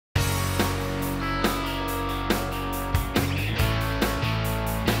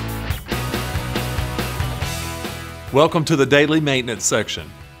Welcome to the daily maintenance section.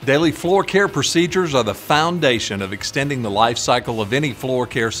 Daily floor care procedures are the foundation of extending the life cycle of any floor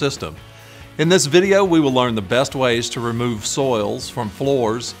care system. In this video, we will learn the best ways to remove soils from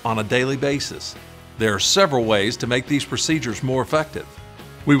floors on a daily basis. There are several ways to make these procedures more effective.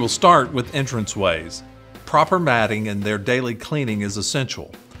 We will start with entranceways. Proper matting and their daily cleaning is essential.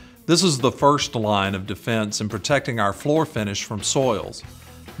 This is the first line of defense in protecting our floor finish from soils.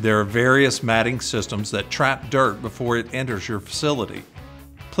 There are various matting systems that trap dirt before it enters your facility.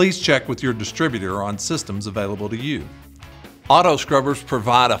 Please check with your distributor on systems available to you. Auto scrubbers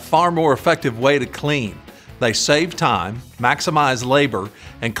provide a far more effective way to clean. They save time, maximize labor,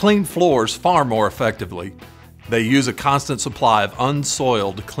 and clean floors far more effectively. They use a constant supply of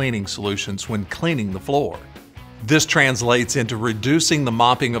unsoiled cleaning solutions when cleaning the floor. This translates into reducing the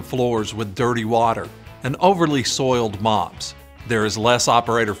mopping of floors with dirty water and overly soiled mops. There is less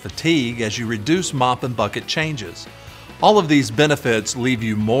operator fatigue as you reduce mop and bucket changes. All of these benefits leave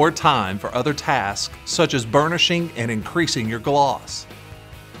you more time for other tasks such as burnishing and increasing your gloss.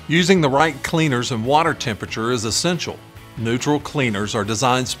 Using the right cleaners and water temperature is essential. Neutral cleaners are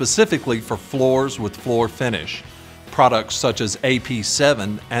designed specifically for floors with floor finish. Products such as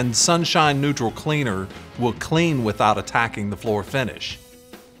AP7 and Sunshine Neutral Cleaner will clean without attacking the floor finish.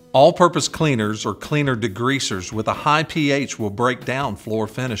 All-purpose cleaners or cleaner degreasers with a high pH will break down floor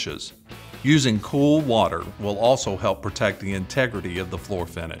finishes. Using cool water will also help protect the integrity of the floor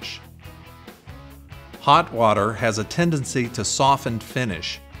finish. Hot water has a tendency to soften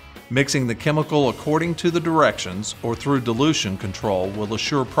finish. Mixing the chemical according to the directions or through dilution control will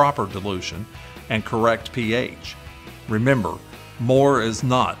assure proper dilution and correct pH. Remember, more is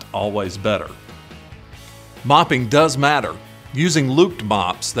not always better. Mopping does matter. Using looped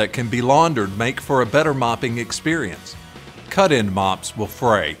mops that can be laundered make for a better mopping experience. Cut-end mops will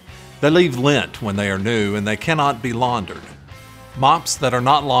fray. They leave lint when they are new and they cannot be laundered. Mops that are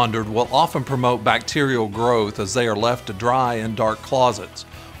not laundered will often promote bacterial growth as they are left to dry in dark closets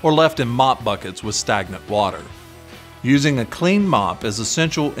or left in mop buckets with stagnant water. Using a clean mop is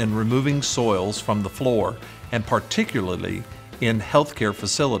essential in removing soils from the floor and particularly in healthcare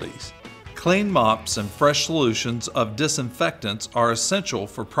facilities. Clean mops and fresh solutions of disinfectants are essential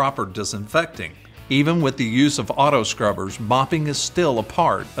for proper disinfecting. Even with the use of auto scrubbers, mopping is still a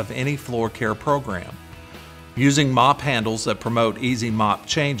part of any floor care program. Using mop handles that promote easy mop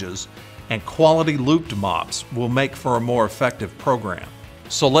changes and quality looped mops will make for a more effective program.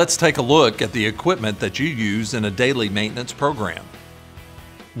 So let's take a look at the equipment that you use in a daily maintenance program.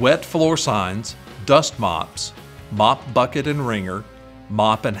 Wet floor signs, dust mops, mop bucket and wringer,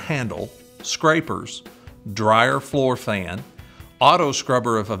 mop and handle, scrapers, dryer floor fan, auto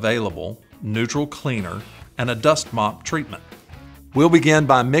scrubber if available, neutral cleaner, and a dust mop treatment. We'll begin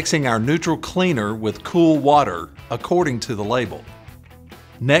by mixing our neutral cleaner with cool water according to the label.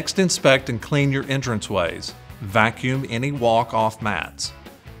 Next, inspect and clean your entranceways. Vacuum any walk-off mats.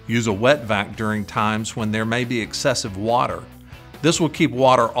 Use a wet vac during times when there may be excessive water. This will keep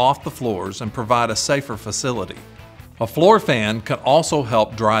water off the floors and provide a safer facility. A floor fan can also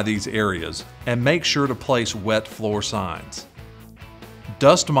help dry these areas, and make sure to place wet floor signs.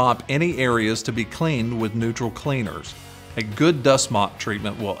 Dust mop any areas to be cleaned with neutral cleaners. A good dust mop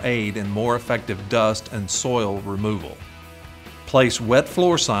treatment will aid in more effective dust and soil removal. Place wet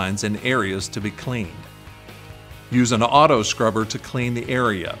floor signs in areas to be cleaned. Use an auto scrubber to clean the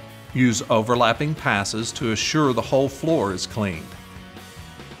area. Use overlapping passes to assure the whole floor is cleaned.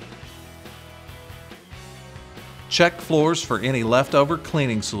 Check floors for any leftover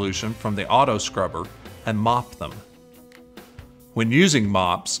cleaning solution from the auto scrubber and mop them. When using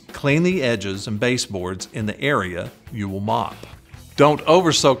mops, clean the edges and baseboards in the area you will mop. Don't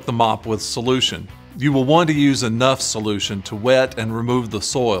oversoak the mop with solution. You will want to use enough solution to wet and remove the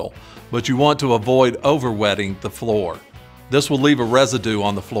soil, but you want to avoid over-wetting the floor. This will leave a residue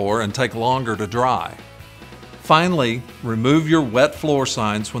on the floor and take longer to dry. Finally, remove your wet floor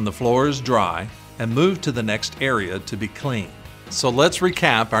signs when the floor is dry and move to the next area to be cleaned. So let's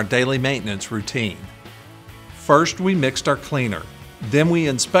recap our daily maintenance routine. First, we mixed our cleaner. Then we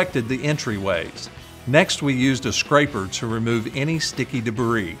inspected the entryways. Next, we used a scraper to remove any sticky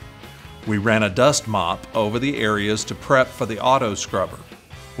debris. We ran a dust mop over the areas to prep for the auto scrubber.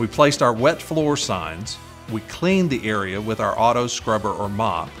 We placed our wet floor signs. We cleaned the area with our auto scrubber or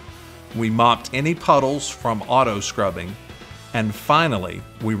mop. We mopped any puddles from auto scrubbing. And finally,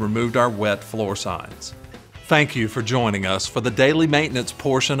 we removed our wet floor signs. Thank you for joining us for the daily maintenance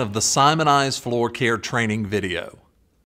portion of the Simoniz Floor Care Training video.